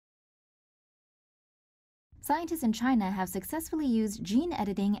Scientists in China have successfully used gene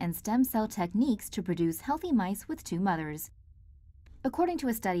editing and stem cell techniques to produce healthy mice with two mothers. According to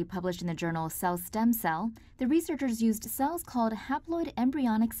a study published in the journal Cell Stem Cell, the researchers used cells called haploid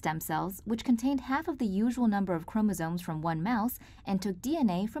embryonic stem cells, which contained half of the usual number of chromosomes from one mouse and took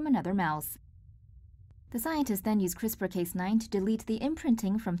DNA from another mouse. The scientists then used CRISPR-Cas9 to delete the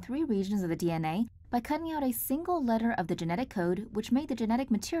imprinting from 3 regions of the DNA by cutting out a single letter of the genetic code, which made the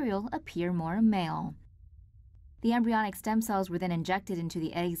genetic material appear more male. The embryonic stem cells were then injected into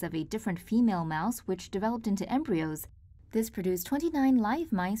the eggs of a different female mouse, which developed into embryos. This produced 29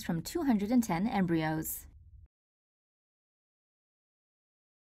 live mice from 210 embryos.